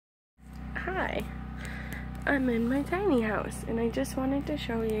Hi, I'm in my tiny house and I just wanted to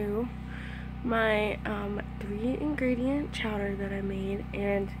show you my 3-ingredient chowder that I made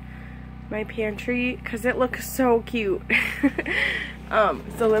and my pantry because it looks so cute.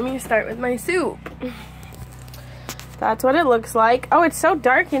 So let me start with my soup. That's what it looks like. Oh, it's so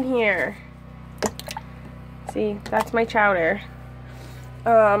dark in here. See, that's my chowder.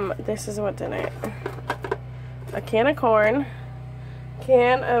 This is what's in it. A can of corn,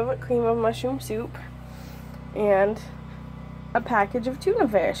 can of cream of mushroom soup, and a package of tuna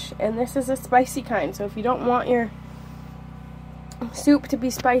fish. And this is a spicy kind, so if you don't want your soup to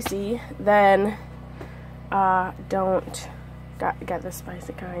be spicy, then don't get the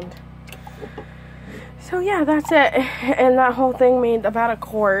spicy kind. So yeah, that's it. And that whole thing made about a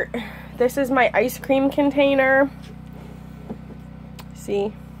quart. This is my ice cream container.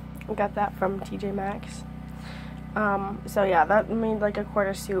 See, I got that from TJ Maxx. So yeah, that made like a quart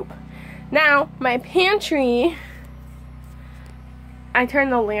of soup. Now, my pantry, I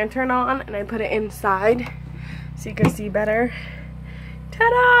turned the lantern on and I put it inside so you can see better.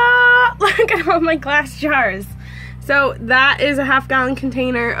 Ta-da! Look at all my glass jars. So that is a half-gallon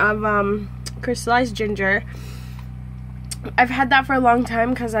container of crystallized ginger. I've had that for a long time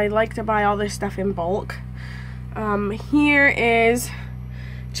because I like to buy all this stuff in bulk. Here is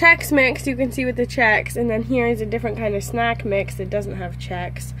Chex Mix, you can see with the Chex, and then here is a different kind of snack mix that doesn't have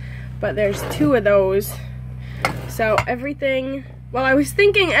Chex, but there's 2 of those. So everything, well, I was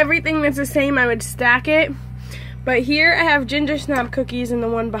thinking everything that's the same I would stack it, but here I have ginger snap cookies and the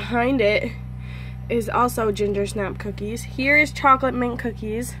one behind it is also ginger snap cookies. Here is chocolate mint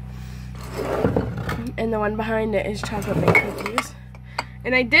cookies and the one behind it is chocolate mint cookies.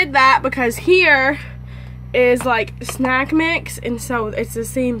 And I did that because here is like snack mix, and so it's the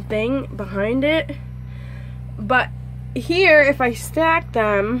same thing behind it. But here, if I stack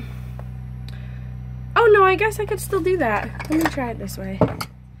them, oh no, I guess I could still do that. Let me try it this way.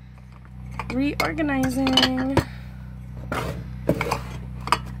 Reorganizing.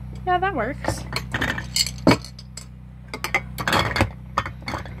 Yeah, that works.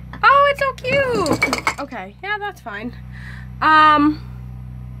 Oh, it's so cute. Okay, yeah, that's fine.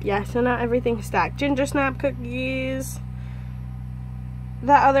 Yeah, so now everything's stacked. Ginger snap cookies.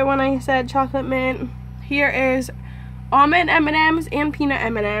 That other one I said, chocolate mint. Here is almond M&Ms and peanut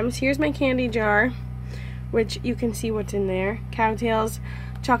M&Ms. Here's my candy jar, which you can see what's in there. Cowtails,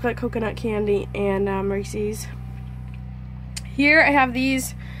 chocolate coconut candy, and Reese's. Here I have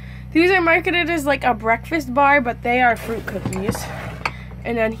these. These are marketed as like a breakfast bar, but they are fruit cookies.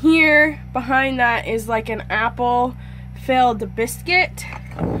 And then here, behind that, is like an apple-filled biscuit.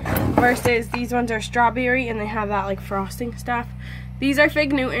 Versus these ones are strawberry and they have that like frosting stuff. These are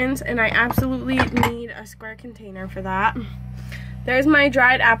Fig Newtons and I absolutely need a square container for that. There's my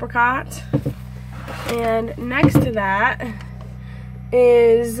dried apricot. And next to that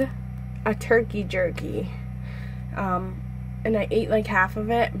is a turkey jerky. And I ate like half of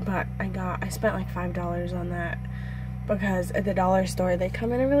it, but I spent like $5 on that because at the dollar store they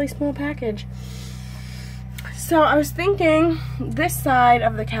come in a really small package. So I was thinking this side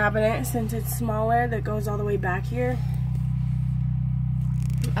of the cabinet, since it's smaller, that goes all the way back here.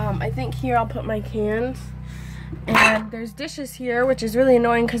 I think here I'll put my cans. And there's dishes here, which is really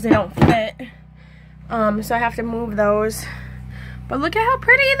annoying because they don't fit. So I have to move those. But look at how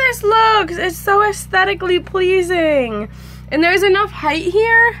pretty this looks. It's so aesthetically pleasing. And there's enough height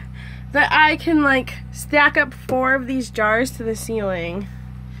here that I can like stack up 4 of these jars to the ceiling.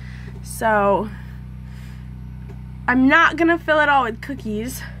 So I'm not gonna fill it all with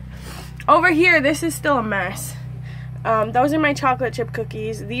cookies. Over here, this is still a mess. Those are my chocolate chip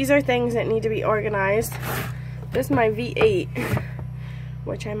cookies. These are things that need to be organized. This is my V8,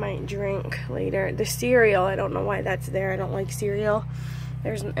 which I might drink later. The cereal, I don't know why that's there. I don't like cereal.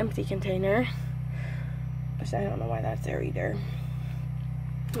 There's an empty container. So I don't know why that's there either.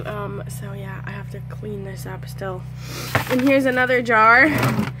 So yeah, I have to clean this up still. And here's another jar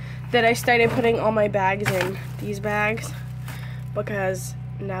that I started putting all my bags in, these bags, because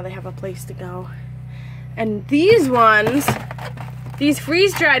now they have a place to go. And these ones, these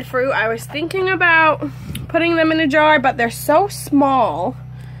freeze-dried fruit, I was thinking about putting them in a jar, but they're so small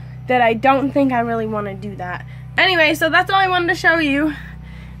that I don't think I really want to do that. Anyway, so that's all I wanted to show you,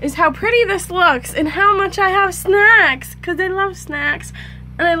 is how pretty this looks and how much I have snacks, because I love snacks,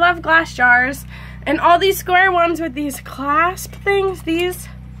 and I love glass jars. And all these square ones with these clasp things, these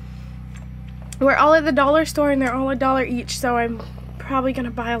we're all at the dollar store and they're all $1 each, so I'm probably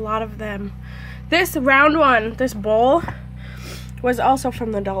gonna buy a lot of them. This round one, this bowl, was also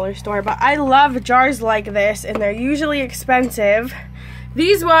from the dollar store, but I love jars like this and they're usually expensive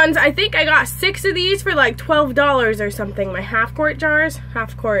These ones, I think I got 6 of these for like $12 or something. My half-quart jars.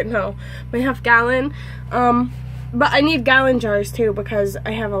 My half-gallon. But I need gallon jars too because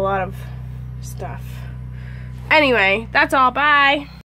I have a lot of stuff. Anyway, that's all. Bye.